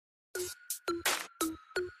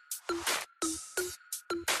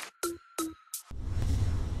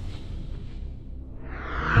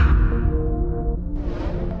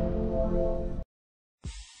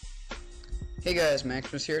Hey guys,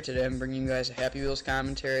 Maximus here. Today I'm bringing you guys a Happy Wheels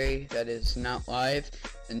commentary that is not live.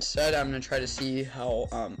 Instead, I'm going to try to see how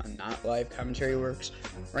a not live commentary works.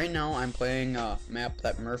 Right now, I'm playing a map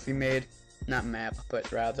that Murphy made. Not map,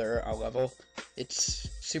 but rather a level. It's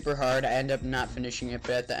super hard. I end up not finishing it,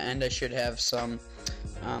 but at the end I should have some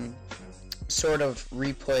sort of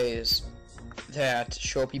replays that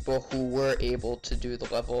show people who were able to do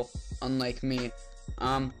the level, unlike me.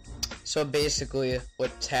 So basically,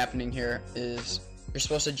 what's happening here is you're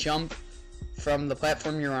supposed to jump from the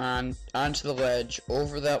platform you're on onto the ledge,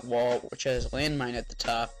 over that wall, which has a landmine at the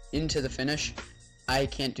top, into the finish. I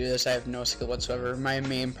can't do this. I have no skill whatsoever. My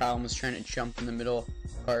main problem is trying to jump in the middle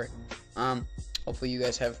part. Hopefully you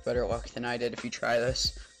guys have better luck than I did if you try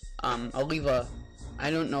this. I'll leave a... I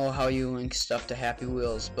don't know how you link stuff to Happy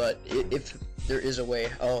Wheels, but if there is a way,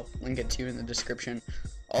 I'll link it to you in the description.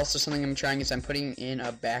 Also, something I'm trying is I'm putting in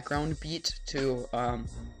a background beat to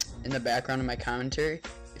in the background of my commentary.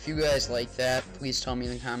 If you guys like that, please tell me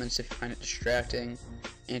in the comments if you find it distracting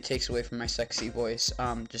and it takes away from my sexy voice.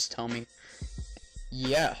 Just tell me.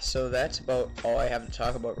 Yeah, so that's about all I have to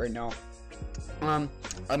talk about right now.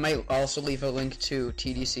 I might also leave a link to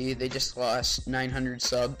TDC. They just lost 900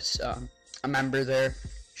 subs. A member there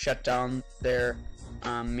shut down their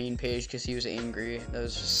main page because he was angry. That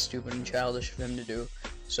was just stupid and childish of him to do.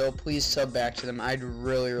 So please sub back to them. I'd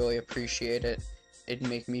really appreciate it. It'd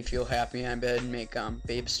make me feel happy. I bet it'd make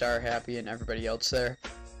Babe Star happy and everybody else there.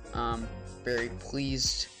 Very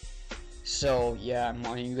pleased. So yeah, I'm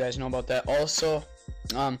letting you guys know about that. Also,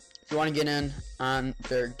 if you want to get in on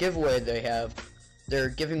their giveaway they have, they're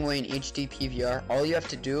giving away an HD PVR. All you have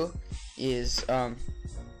to do is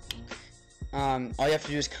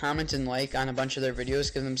comment and like on a bunch of their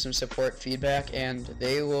videos, give them some support feedback, and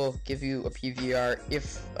they will give you a PVR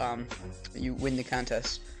if you win the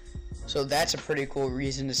contest. So that's a pretty cool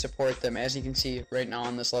reason to support them. As you can see right now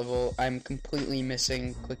on this level, I'm completely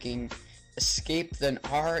missing clicking escape then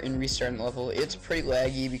R and restarting the level. It's pretty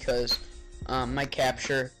laggy because my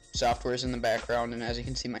capture software is in the background, and as you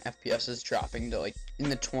can see my FPS is dropping to like in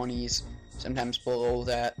the 20s, sometimes below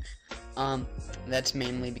that. That's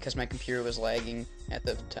mainly because my computer was lagging at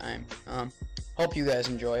the time. Hope you guys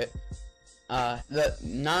enjoy it. The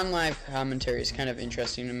non-live commentary is kind of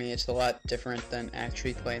interesting to me. It's a lot different than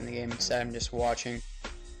actually playing the game. Instead, I'm just watching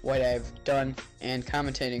what I've done and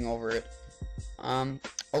commentating over it.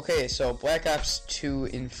 Okay, so Black Ops 2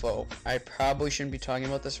 info. I probably shouldn't be talking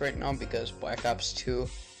about this right now because Black Ops 2,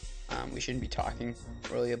 we shouldn't be talking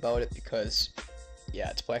really about it because, yeah,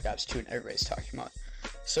 it's Black Ops 2 and everybody's talking about it.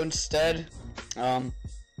 So instead of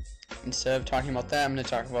talking about that, I'm going to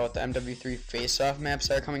talk about the MW3 face-off maps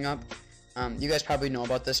that are coming up. You guys probably know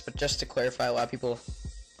about this, but just to clarify, a lot of people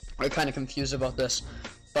are kind of confused about this.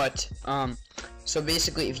 But, so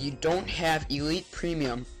basically, if you don't have Elite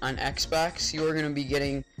Premium on Xbox, you are going to be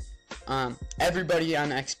getting, everybody on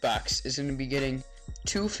Xbox is going to be getting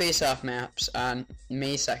 2 face-off maps on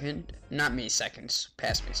May 2nd, not May 2nd,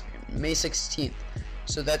 past May 2nd, May 16th.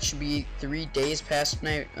 So that should be 3 days past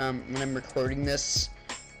night when I'm recording this,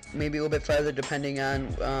 maybe a little bit farther depending on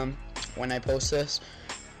when I post this.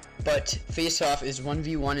 But face-off is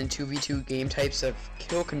 1v1 and 2v2 game types of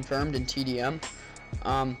kill confirmed in TDM.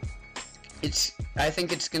 I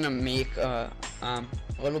think it's gonna make a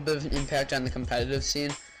little bit of an impact on the competitive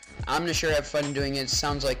scene. I'm not sure I have fun doing it. It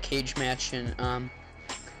sounds like cage match and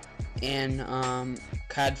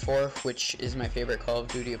COD 4, which is my favorite Call of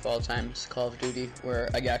Duty of all time. It's Call of Duty, where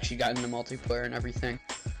I actually got into multiplayer and everything.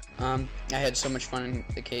 I had so much fun in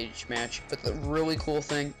the cage match. But the really cool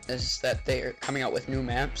thing is that they are coming out with new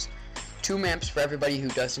maps. 2 maps for everybody who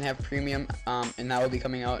doesn't have premium, and that will be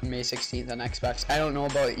coming out on May 16th on Xbox. I don't know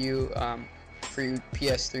about you, for you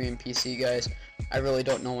PS3 and PC guys. I really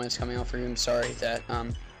don't know when it's coming out for you. I'm sorry that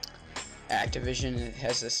Activision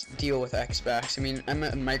has this deal with Xbox. I mean, I'm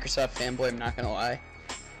a Microsoft fanboy, I'm not gonna lie,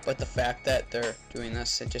 but the fact that they're doing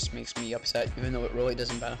this, it just makes me upset, even though it really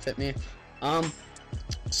doesn't benefit me.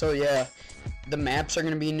 So yeah, the maps are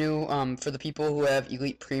gonna be new for the people who have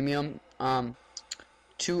Elite Premium.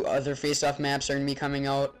 2 other face-off maps are gonna be coming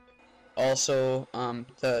out. Also,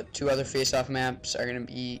 the 2 other face-off maps are gonna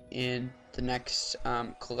be in the next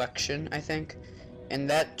collection, I think, and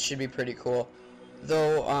that should be pretty cool.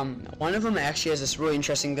 Though one of them actually has this really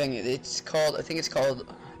interesting thing. It's called, I think it's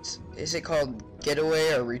called, is it called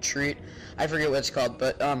Getaway or Retreat? I forget what it's called,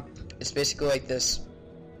 but it's basically like this.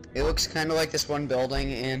 It looks kind of like this one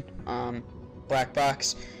building in Black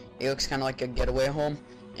Box. It looks kind of like a getaway home,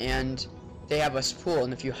 and they have a pool,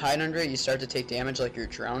 and if you hide under it, you start to take damage like you're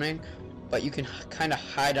drowning. But you can kind of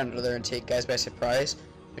hide under there and take guys by surprise,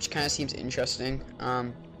 which kind of seems interesting.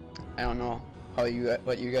 I don't know.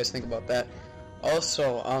 what you guys think about that.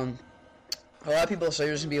 Also, a lot of people say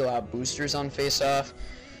there's gonna be a lot of boosters on face-off.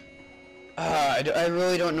 I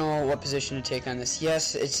really don't know what position to take on this.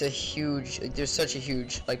 Yes, it's a huge, there's such a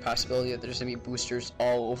huge possibility that there's gonna be boosters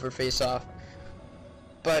all over face-off,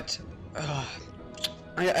 but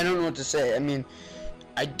I don't know what to say. I mean,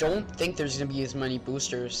 I don't think there's gonna be as many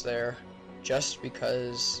boosters there, just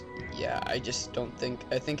because, yeah, I just don't think.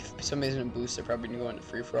 I think if somebody's gonna boost, they're probably gonna go into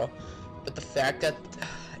free-for-all. But the fact that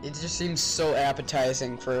it just seems so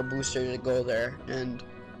appetizing for a booster to go there and,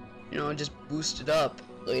 you know, just boost it up,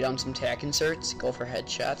 lay down some tack inserts, go for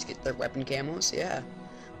headshots, get their weapon camos, yeah.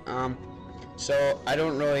 So I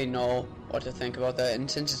don't really know what to think about that, and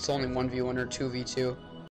since it's only 1v1 or 2v2,